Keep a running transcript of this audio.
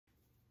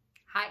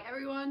Hi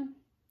everyone,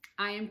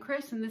 I am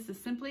Chris and this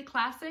is Simply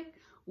Classic.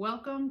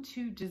 Welcome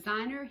to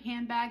Designer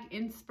Handbag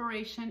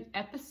Inspiration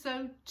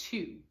Episode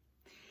 2.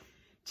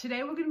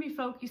 Today we're going to be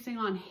focusing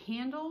on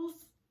handles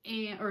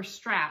or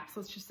straps,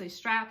 let's just say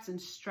straps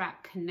and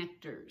strap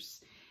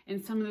connectors,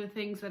 and some of the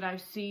things that I've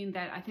seen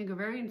that I think are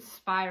very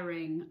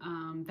inspiring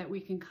that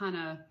we can kind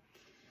of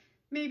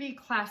maybe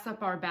class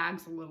up our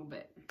bags a little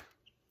bit.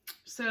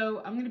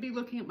 So I'm going to be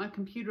looking at my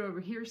computer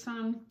over here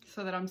some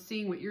so that I'm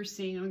seeing what you're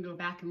seeing. I'm going to go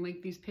back and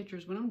link these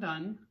pictures when I'm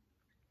done,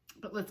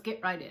 but let's get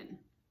right in.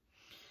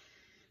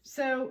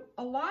 So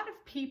a lot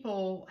of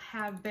people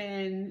have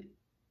been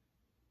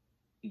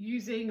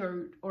using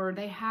or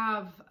they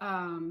have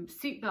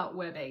seatbelt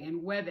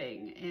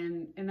webbing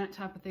and that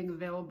type of thing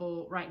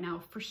available right now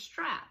for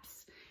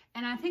straps.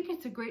 And I think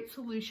it's a great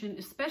solution,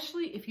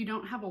 especially if you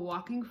don't have a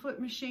walking foot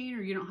machine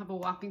or you don't have a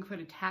walking foot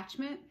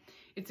attachment.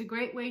 It's a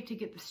great way to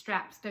get the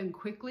straps done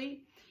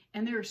quickly.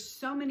 And there are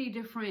so many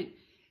different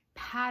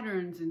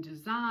patterns and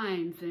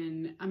designs,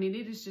 and I mean,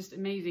 it is just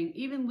amazing.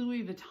 Even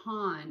Louis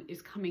Vuitton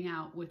is coming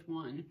out with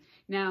one.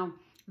 Now,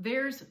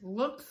 theirs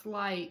looks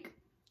like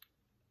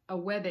a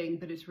webbing,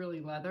 but it's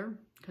really leather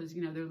because,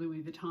 you know, they're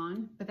Louis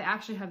Vuitton, but they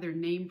actually have their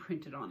name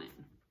printed on it.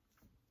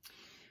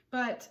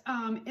 But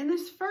in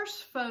this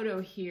first photo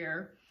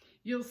here,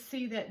 you'll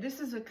see that this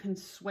is a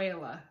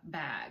Consuela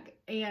bag.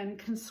 And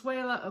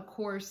Consuela, of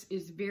course,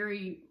 is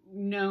very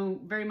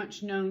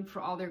much known for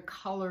all their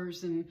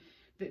colors, and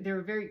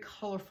they're a very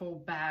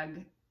colorful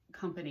bag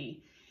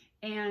company.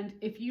 And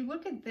if you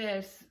look at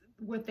this,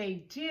 what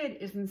they did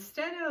is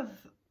instead of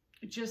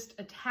just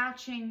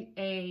attaching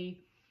a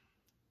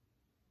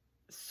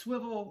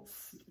swivel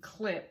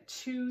clip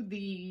to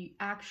the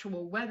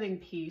actual webbing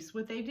piece,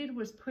 what they did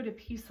was put a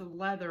piece of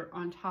leather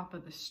on top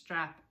of the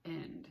strap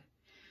end.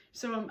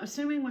 So I'm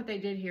assuming what they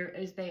did here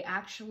is they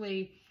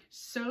actually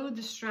sewed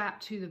the strap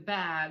to the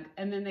bag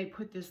and then they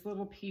put this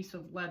little piece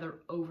of leather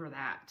over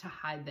that to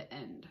hide the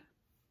end.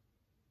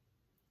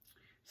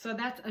 So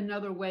that's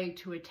another way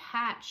to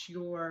attach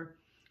your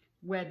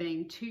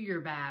webbing to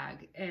your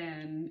bag,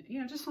 and, you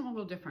know, just something a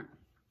little different.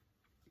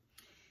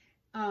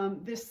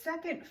 The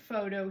second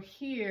photo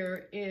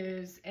here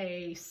is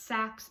a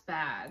Saks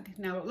bag.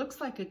 Now it looks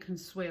like a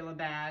Consuela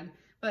bag,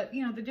 but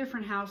you know, the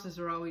different houses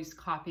are always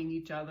copying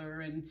each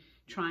other and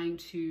trying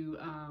to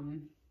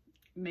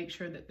make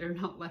sure that they're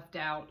not left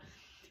out.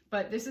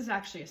 But this is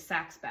actually a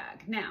Saks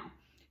bag. Now,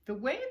 the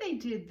way they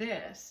did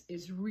this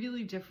is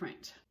really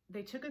different.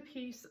 They took a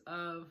piece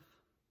of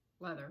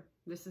leather.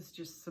 This is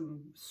just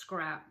some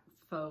scrap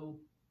faux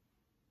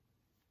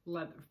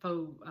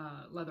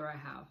leather I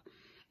have.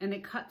 And they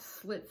cut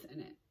slits in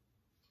it,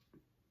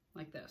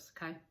 like this,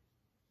 okay?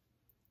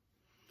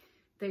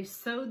 They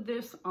sewed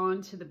this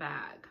onto the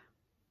bag.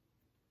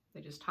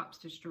 They just top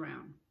stitched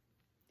around.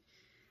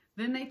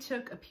 Then they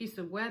took a piece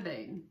of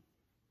webbing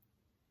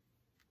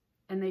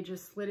and they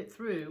just slid it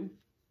through,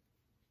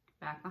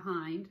 back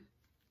behind.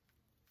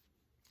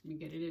 Let me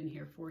get it in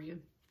here for you.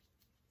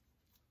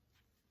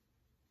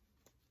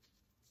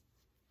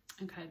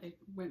 Okay, they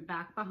went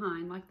back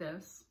behind like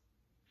this.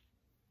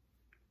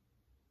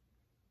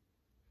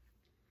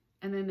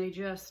 And then they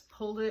just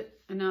pulled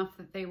it enough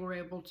that they were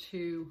able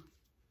to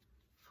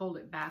fold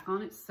it back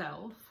on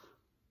itself.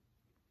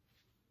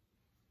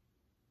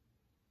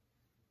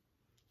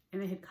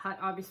 And they had cut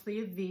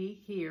obviously a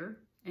V here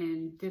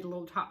and did a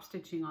little top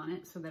stitching on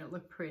it so that it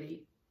looked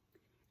pretty.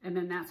 And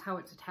then that's how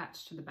it's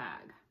attached to the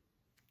bag.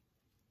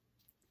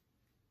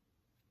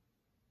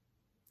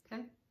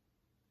 Okay.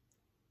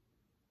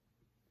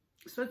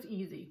 So it's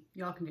easy.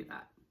 Y'all can do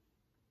that.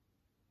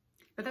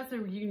 But that's a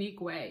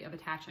unique way of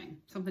attaching,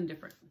 something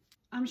different.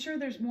 I'm sure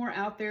there's more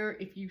out there.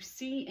 If you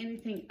see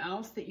anything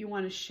else that you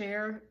want to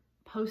share,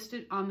 post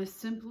it on the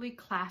Simply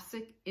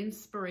Classic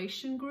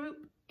Inspiration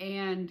group,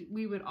 and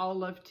we would all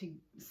love to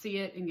see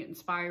it and get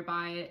inspired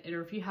by it.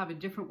 Or if you have a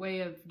different way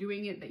of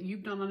doing it that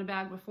you've done on a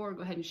bag before,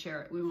 go ahead and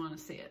share it. We want to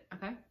see it,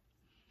 okay?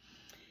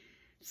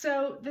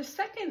 So the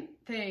second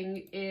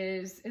thing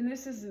is, and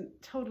this isn't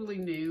totally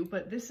new,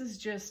 but this is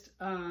just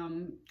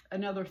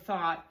another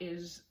thought,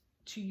 is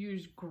to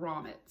use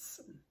grommets.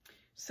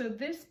 So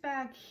this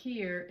bag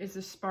here is a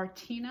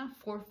Spartina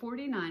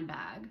 449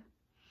 bag,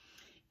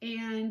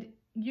 and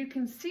you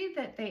can see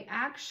that they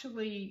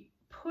actually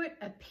put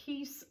a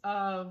piece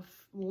of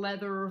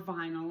leather or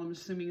vinyl, I'm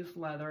assuming it's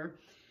leather,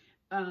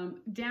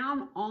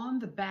 down on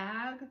the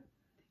bag,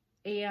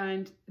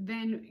 and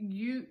then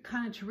you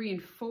kind of to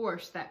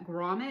reinforce that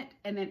grommet,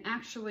 and then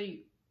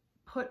actually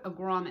put a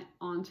grommet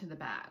onto the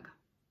bag.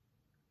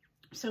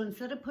 So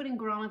instead of putting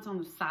grommets on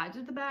the sides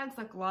of the bags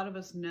like a lot of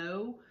us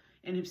know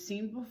and have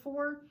seen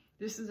before,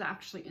 this is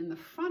actually in the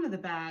front of the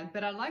bag,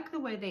 but I like the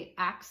way they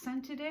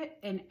accented it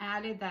and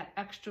added that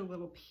extra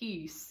little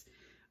piece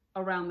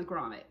around the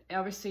grommet.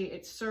 Obviously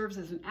it serves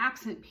as an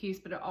accent piece,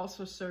 but it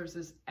also serves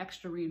as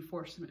extra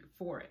reinforcement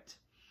for it.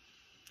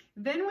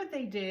 Then what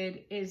they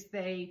did is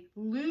they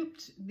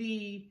looped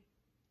the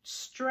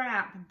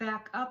strap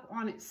back up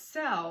on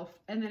itself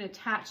and then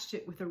attached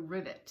it with a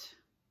rivet.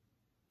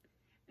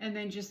 and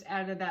then just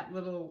added that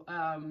little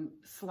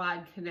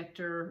slide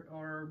connector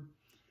or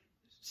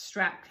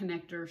strap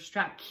connector,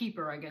 strap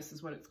keeper, I guess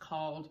is what it's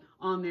called,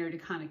 on there to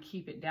kind of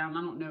keep it down.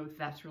 I don't know if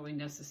that's really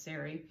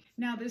necessary.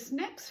 Now this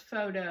next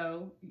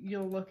photo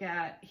you'll look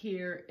at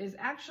here is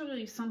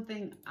actually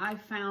something I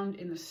found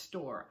in the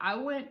store. I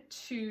went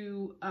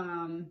to,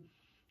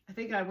 I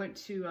think I went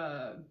to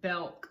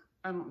Belk.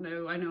 I don't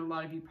know. I know a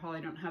lot of you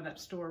probably don't have that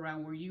store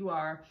around where you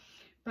are,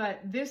 but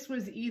this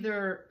was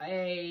either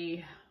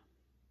a,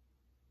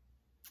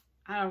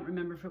 I don't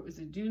remember if it was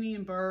a Dooney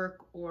and Burke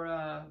or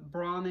a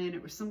Brahmin.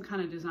 It was some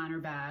kind of designer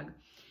bag.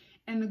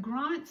 And the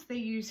grommets they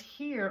use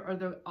here are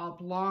the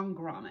oblong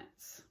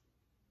grommets.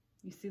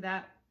 You see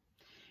that?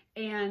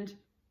 And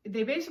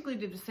they basically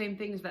did the same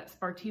thing as that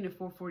Spartina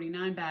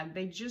 449 bag.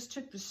 They just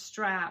took the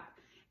strap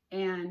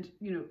and,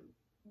 you know,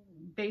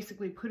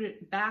 basically put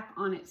it back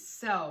on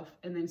itself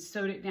and then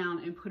sewed it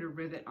down and put a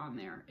rivet on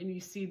there. And you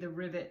see the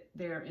rivet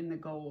there in the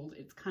gold.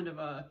 It's kind of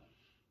a,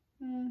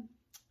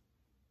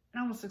 it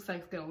almost looks like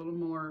it's got a little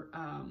more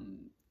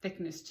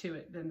thickness to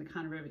it than the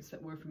kind of rivets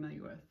that we're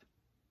familiar with.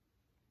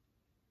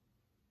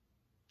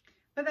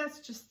 But that's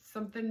just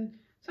something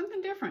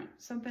different,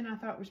 something I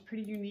thought was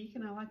pretty unique,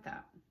 and I like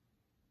that.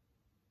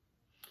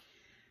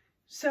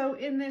 So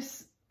in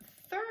this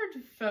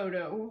third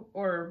photo,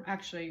 or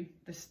actually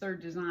this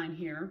third design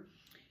here,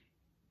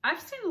 I've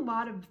seen a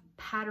lot of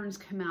patterns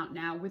come out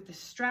now with the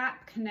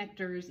strap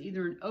connectors,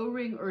 either an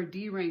O-ring or a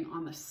D-ring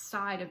on the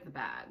side of the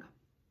bag.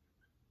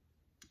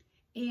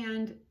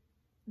 And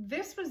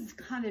this was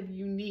kind of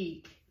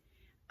unique.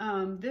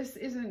 This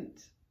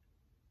isn't,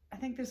 I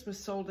think this was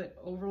sold at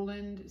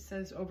Overland. It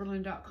says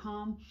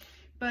overland.com.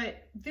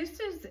 But this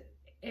is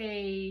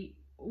a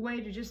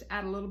way to just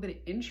add a little bit of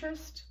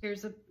interest.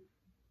 Here's a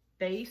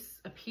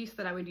base, a piece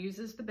that I would use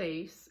as the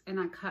base, and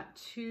I cut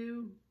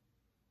 2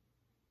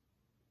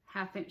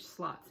 half-inch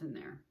slots in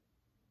there.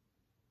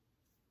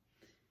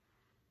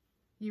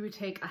 You would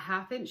take a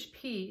half-inch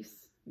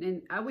piece,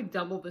 and I would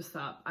double this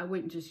up. I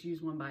wouldn't just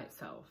use one by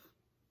itself.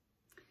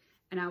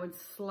 And I would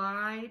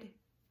slide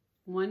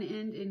one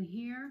end in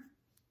here.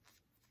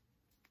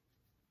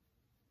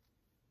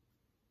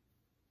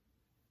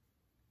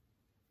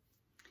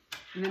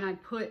 And then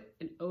I'd put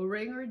an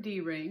O-ring or a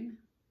D-ring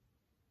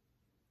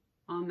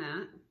on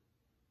that.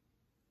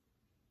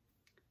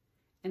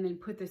 And then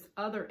put this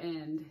other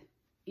end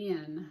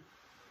in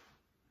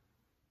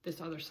this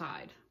other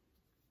side.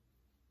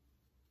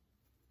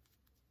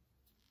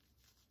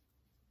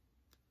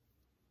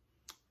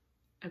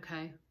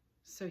 Okay,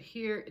 so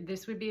here,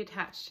 this would be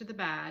attached to the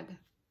bag,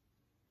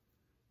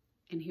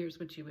 and here's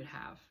what you would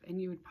have.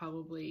 And you would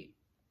probably,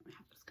 let me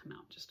have this come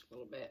out just a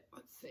little bit.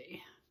 Let's see.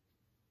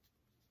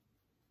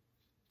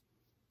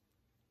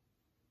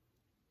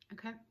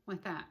 Okay,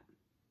 like that.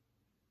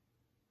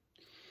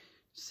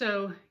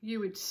 So you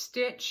would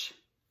stitch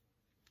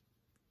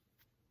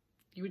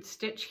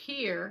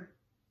here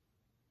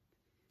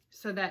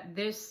so that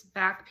this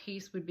back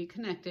piece would be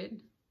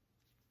connected.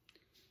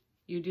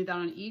 You do that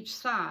on each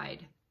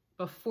side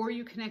before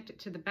you connect it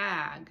to the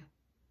bag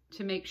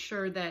to make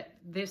sure that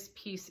this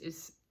piece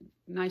is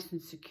nice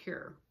and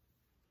secure.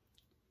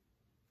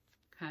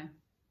 Okay.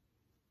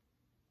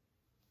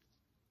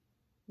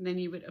 And then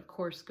you would, of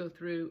course, go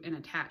through and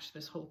attach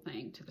this whole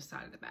thing to the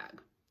side of the bag.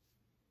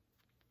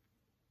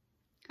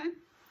 Okay,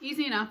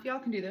 easy enough. Y'all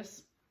can do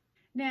this.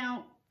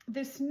 Now,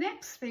 this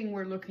next thing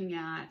we're looking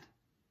at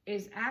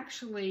is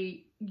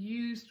actually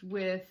used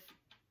with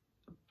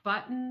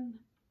button,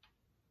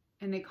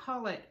 and they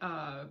call it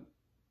a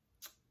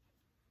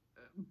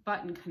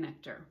button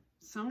connector.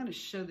 So I'm going to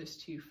show this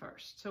to you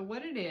first. So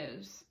what it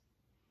is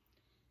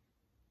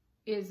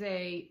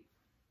a,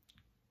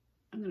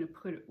 I'm going to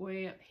put it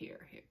way up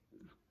here.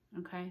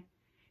 Okay.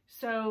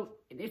 So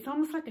it's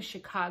almost like a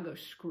Chicago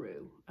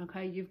screw.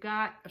 Okay. You've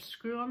got a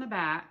screw on the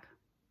back,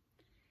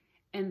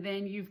 and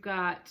then you've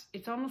got,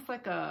 it's almost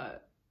like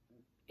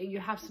you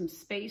have some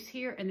space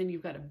here, and then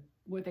you've got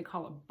what they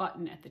call a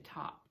button at the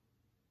top.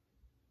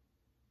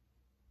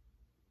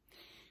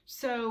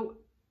 So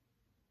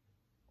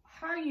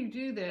how you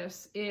do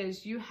this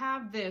is you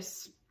have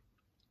this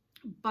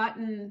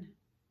button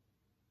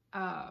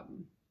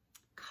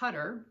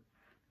cutter,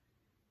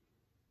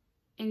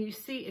 and you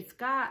see it's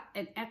got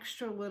an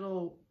extra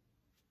little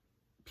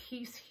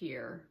piece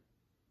here.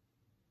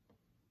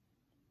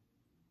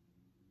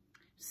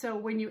 So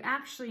when you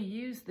actually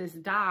use this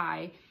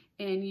die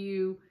and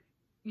you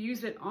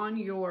use it on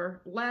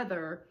your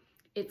leather,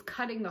 it's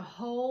cutting the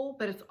hole,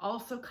 but it's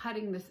also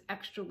cutting this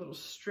extra little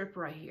strip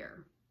right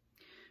here,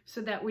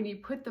 so that when you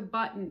put the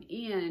button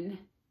in,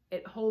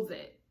 it holds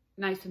it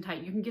nice and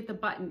tight. You can get the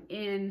button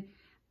in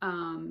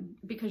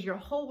because your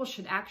hole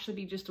should actually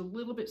be just a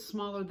little bit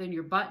smaller than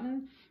your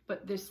button,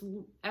 but this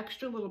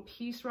extra little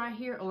piece right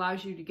here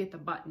allows you to get the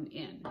button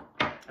in.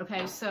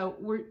 Okay, so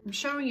I'm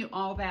showing you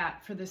all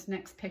that for this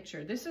next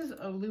picture. This is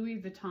a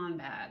Louis Vuitton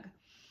bag.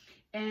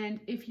 And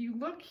if you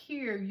look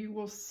here, you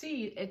will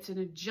see it's an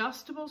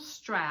adjustable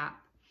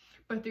strap,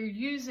 but they're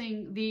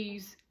using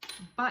these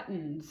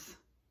buttons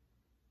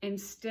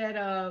instead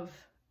of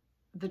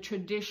the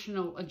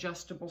traditional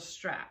adjustable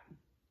strap.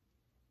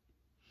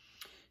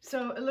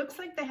 So it looks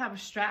like they have a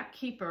strap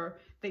keeper.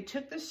 They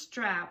took the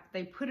strap,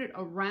 they put it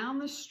around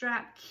the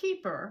strap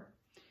keeper,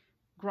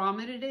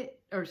 riveted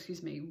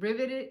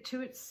it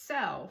to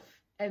itself,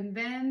 and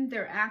then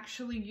they're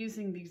actually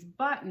using these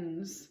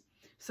buttons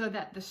so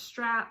that the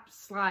strap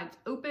slides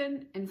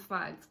open and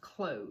slides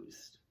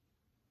closed.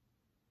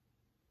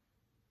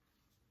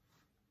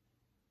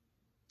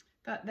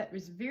 Thought that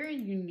was very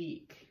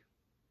unique.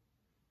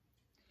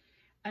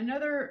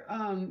 Another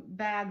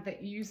bag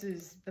that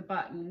uses the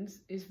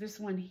buttons is this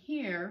one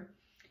here,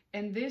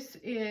 and this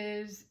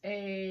is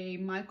a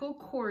Michael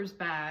Kors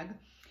bag,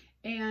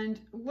 and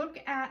look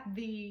at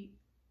the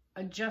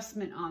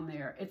adjustment on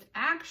there. It's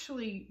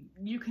actually,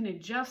 you can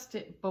adjust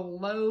it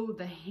below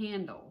the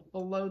handle,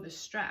 below the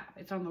strap.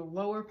 It's on the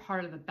lower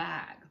part of the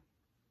bag.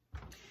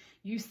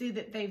 You see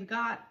that they've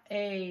got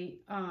a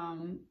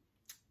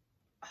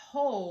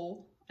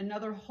hole,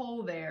 another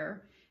hole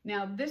there.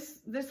 Now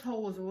this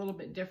hole is a little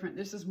bit different.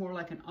 This is more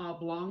like an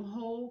oblong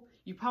hole.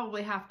 You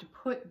probably have to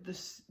put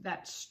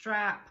that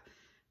strap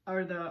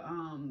or the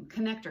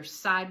connector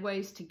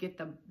sideways to get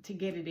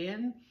it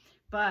in,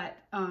 but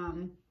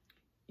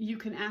you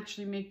can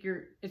actually make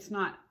it's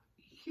not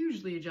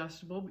hugely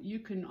adjustable, but you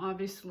can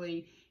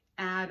obviously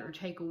add or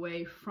take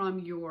away from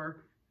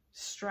your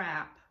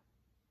strap,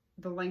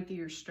 the length of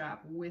your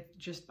strap, with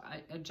just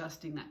by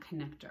adjusting that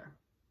connector.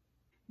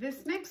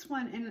 This next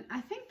one, and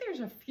I think there's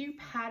a few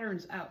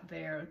patterns out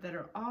there that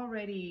are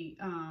already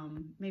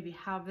maybe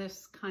have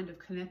this kind of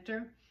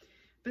connector,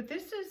 but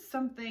this is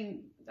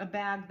a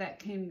bag that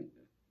can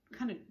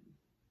kind of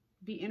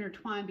be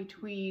intertwined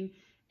between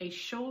a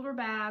shoulder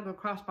bag or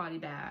crossbody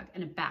bag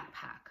and a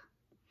backpack.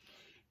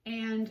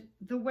 And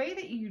the way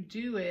that you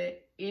do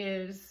it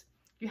is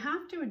you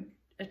have to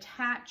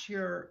attach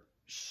your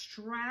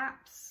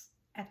straps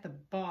at the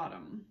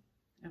bottom,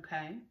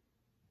 okay?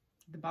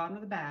 The bottom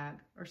of the bag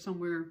or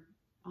somewhere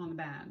on the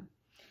bag.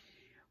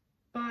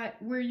 But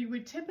where you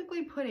would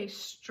typically put a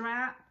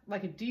strap,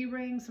 like a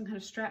D-ring, some kind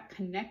of strap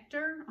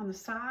connector on the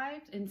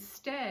side,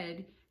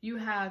 instead you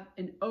have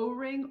an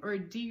O-ring or a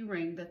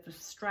D-ring that the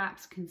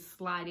straps can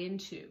slide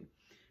into,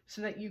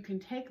 so that you can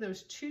take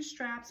those two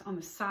straps on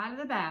the side of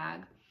the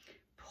bag,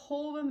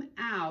 pull them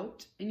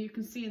out, and you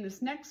can see in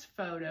this next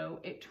photo,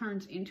 it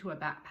turns into a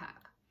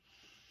backpack.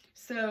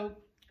 So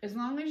as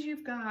long as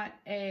you've got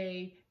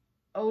a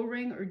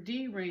O-ring or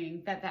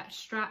D-ring that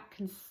strap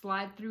can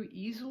slide through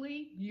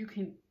easily, you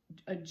can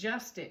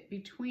adjust it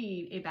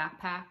between a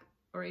backpack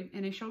or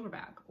in a shoulder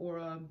bag or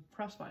a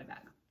crossbody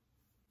bag.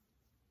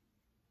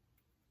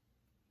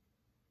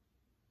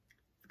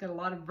 It's got a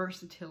lot of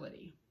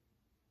versatility.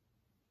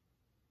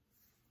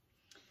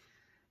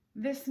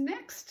 This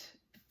next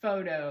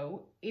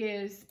photo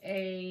is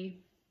a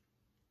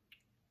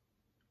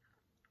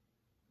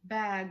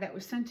bag that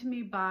was sent to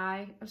me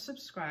by a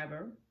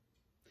subscriber.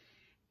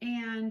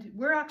 And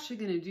we're actually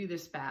going to do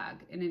this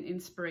bag in an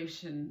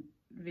inspiration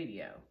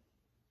video.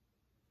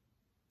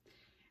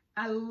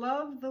 I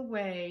love the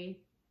way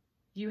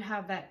you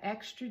have that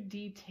extra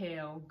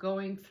detail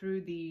going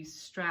through these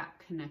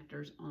strap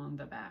connectors on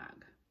the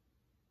bag.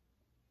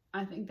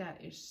 I think that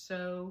is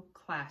so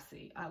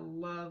classy. I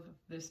love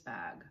this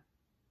bag.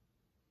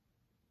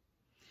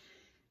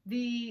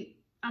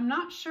 I'm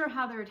not sure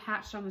how they're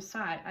attached on the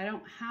side. I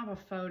don't have a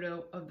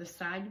photo of the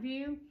side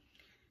view.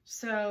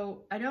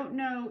 So I don't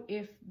know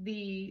if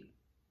the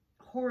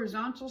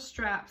horizontal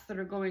straps that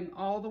are going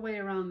all the way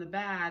around the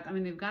bag, I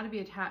mean, they've got to be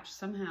attached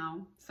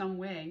somehow, some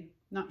way.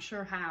 Not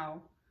sure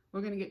how.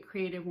 We're going to get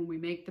creative when we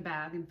make the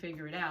bag and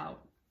figure it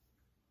out.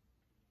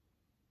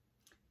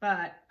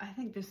 But I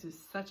think this is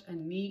such a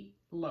neat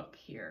look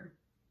here.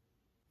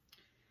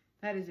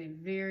 That is a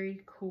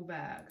very cool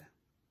bag.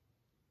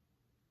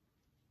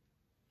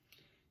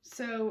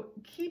 So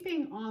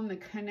keeping on the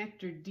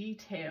connector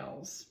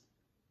details,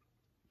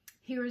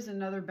 here is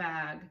another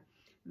bag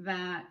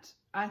that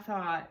I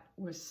thought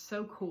was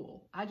so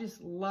cool. I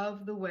just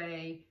love the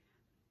way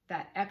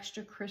that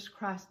extra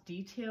crisscross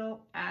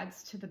detail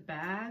adds to the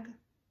bag.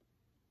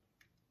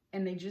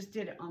 And they just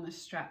did it on the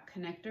strap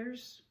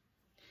connectors.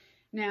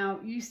 Now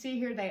you see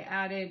here they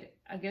added,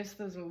 I guess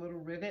those are little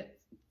rivets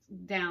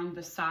down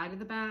the side of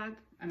the bag.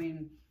 I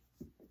mean,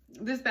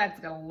 this bag's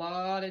got a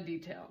lot of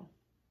detail,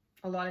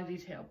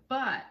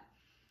 but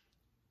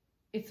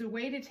it's a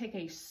way to take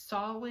a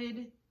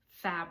solid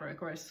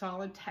fabric or a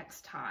solid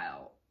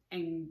textile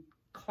and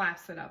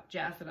class it up,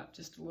 jazz it up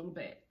just a little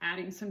bit,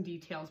 adding some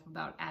details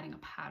without adding a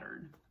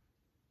pattern.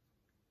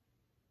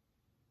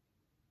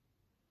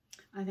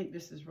 I think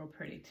this is real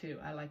pretty too.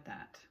 I like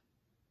that.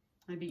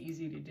 It'd be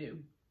easy to do.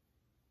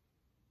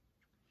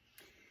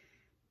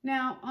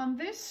 Now on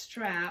this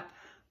strap,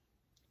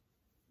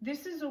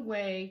 this is a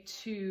way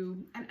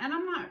to, and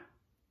I'm not,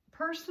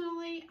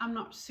 personally, I'm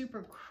not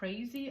super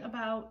crazy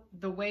about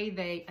the way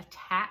they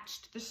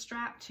attached the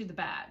strap to the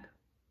bag.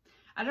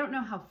 I don't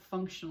know how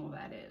functional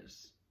that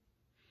is.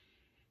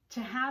 To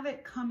have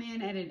it come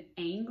in at an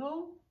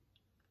angle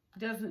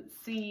doesn't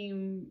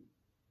seem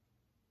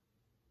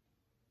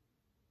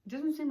it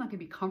doesn't seem like it'd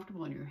be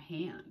comfortable in your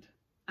hand.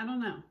 I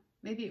don't know,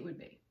 maybe it would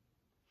be.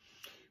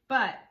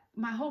 But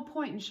my whole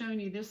point in showing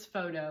you this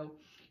photo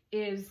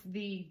is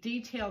the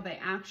detail they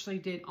actually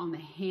did on the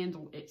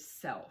handle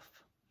itself.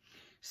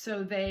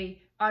 So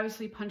they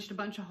obviously punched a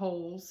bunch of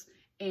holes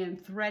and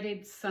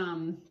threaded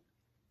some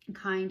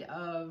kind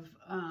of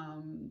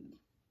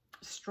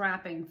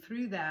strapping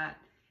through that,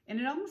 and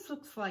it almost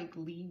looks like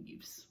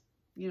leaves.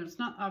 You know, it's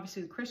not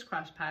obviously the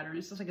crisscross pattern,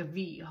 it's just like a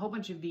V, a whole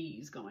bunch of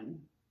V's going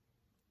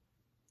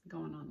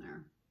on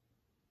there.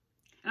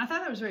 And I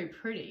thought that was very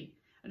pretty.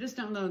 I just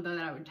don't know that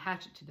I would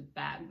attach it to the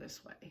bag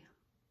this way.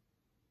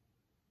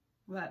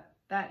 But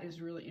that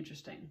is really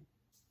interesting.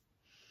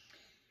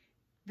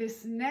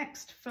 This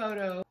next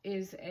photo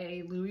is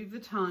a Louis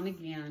Vuitton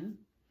again.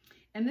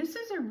 And this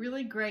is a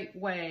really great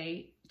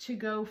way to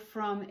go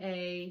from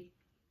a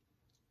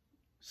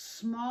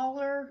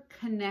smaller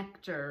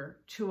connector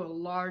to a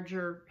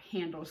larger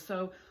handle.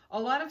 So a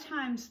lot of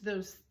times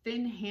those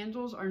thin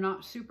handles are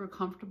not super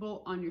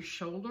comfortable on your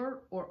shoulder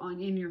or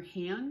in your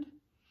hand.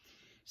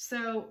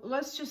 So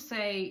let's just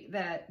say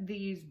that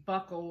these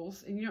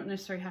buckles, and you don't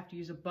necessarily have to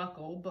use a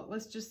buckle, but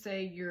let's just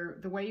say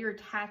the way you're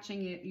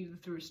attaching it either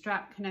through a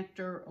strap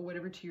connector or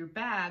whatever to your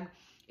bag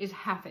is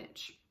 1/2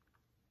 inch.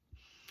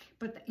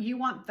 But you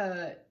want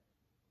the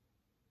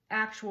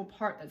actual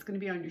part that's going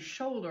to be on your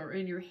shoulder or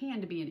in your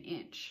hand to be 1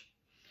 inch.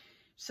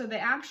 So they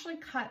actually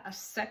cut a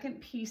second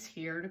piece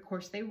here, and of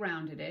course they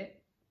rounded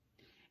it.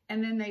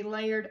 And then they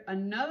layered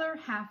another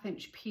 1/2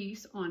 inch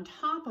piece on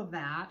top of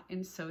that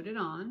and sewed it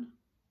on.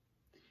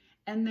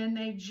 And then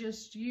they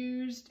just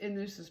used, and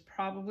this is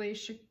probably a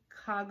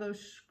Chicago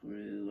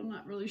screw, I'm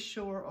not really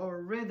sure, or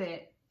a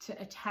rivet to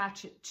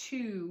attach it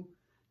to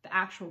the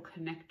actual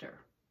connector.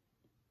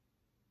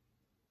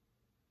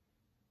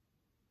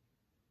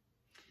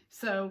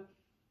 So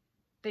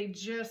they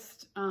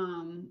just,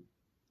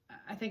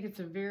 I think it's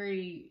a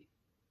very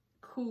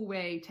cool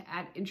way to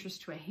add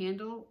interest to a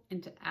handle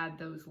and to add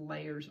those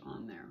layers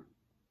on there.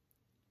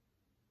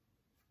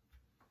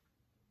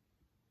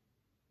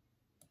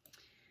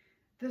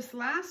 This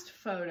last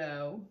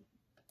photo,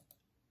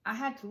 I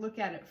had to look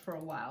at it for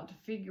a while to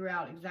figure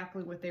out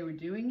exactly what they were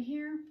doing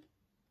here.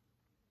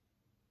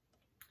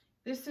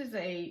 This is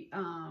a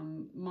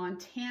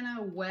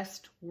Montana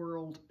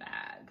Westworld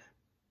bag.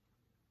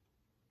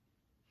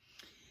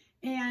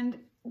 And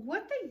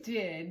what they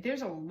did,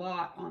 there's a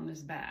lot on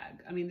this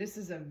bag. I mean, this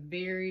is a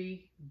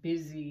very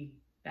busy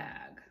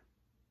bag.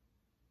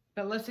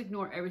 But let's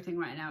ignore everything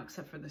right now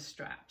except for the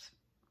straps.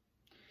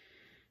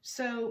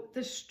 So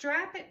the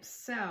strap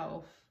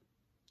itself,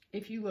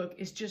 if you look,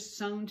 is just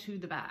sewn to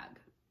the bag.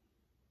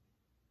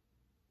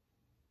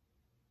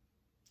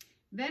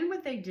 Then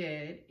what they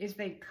did is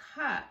they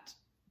cut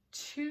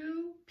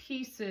 2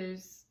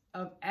 pieces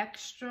of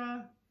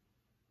extra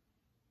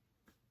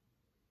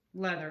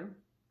leather,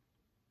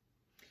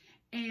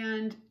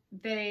 and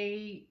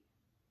they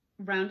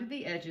rounded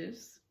the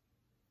edges,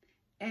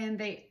 and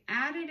they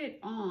added it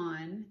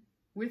on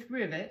with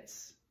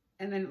rivets,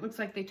 and then it looks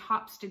like they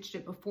top stitched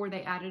it before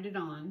they added it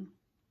on.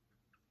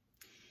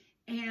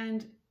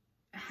 And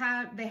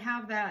they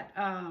have that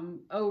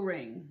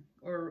O-ring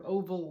or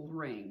oval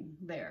ring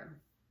there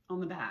on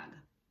the bag.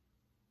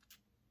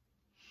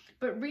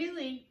 But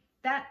really,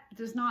 that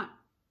does not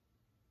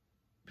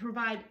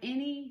provide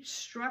any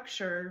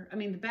structure. I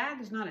mean, the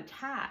bag is not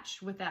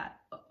attached with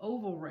that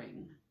oval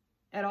ring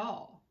at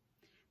all.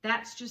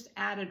 That's just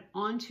added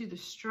onto the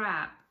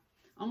strap,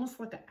 almost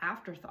like an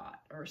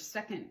afterthought or a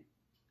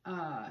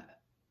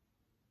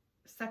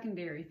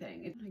secondary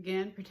thing.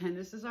 Again, pretend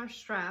this is our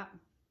strap.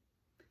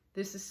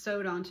 This is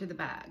sewed onto the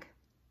bag.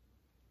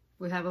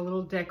 We have a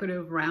little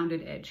decorative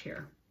rounded edge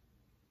here.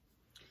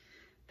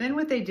 Then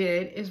what they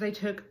did is they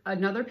took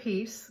another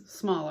piece,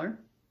 smaller,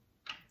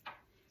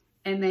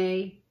 and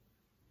they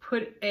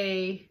put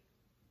a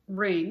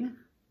ring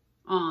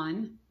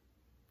on.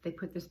 They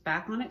put this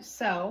back on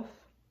itself.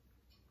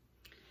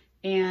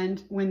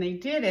 And when they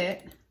did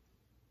it,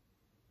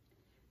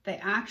 they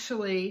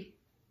actually,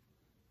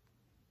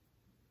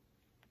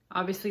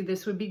 obviously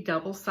this would be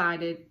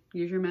double-sided,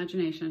 use your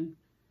imagination,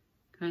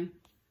 okay?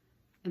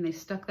 And they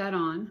stuck that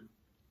on,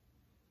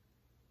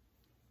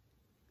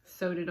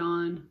 sewed it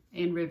on,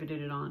 and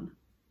riveted it on.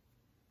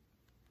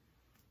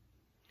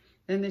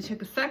 Then they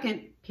took a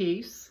second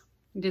piece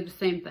and did the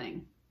same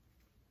thing.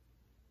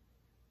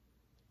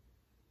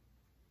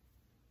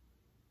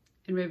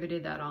 And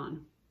riveted that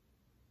on.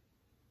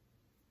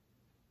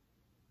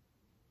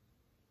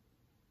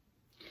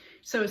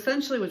 So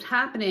essentially what's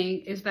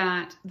happening is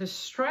that the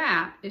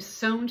strap is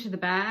sewn to the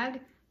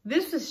bag.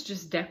 This is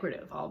just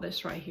decorative, all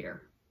this right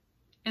here.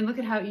 And look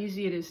at how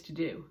easy it is to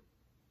do.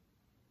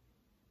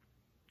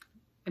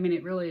 I mean,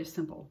 it really is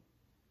simple.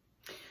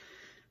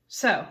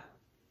 So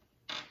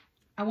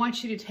I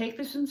want you to take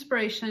this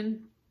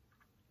inspiration,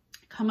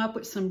 come up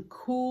with some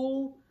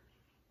cool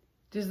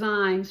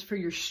designs for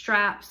your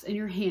straps and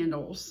your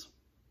handles,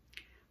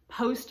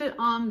 post it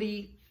on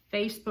the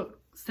Facebook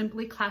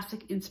Simply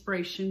Classic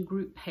Inspiration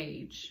group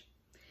page,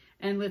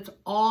 and let's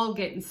all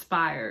get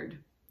inspired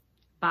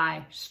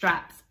by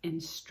straps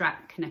and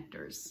strap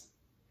connectors.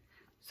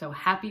 So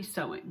happy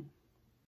sewing.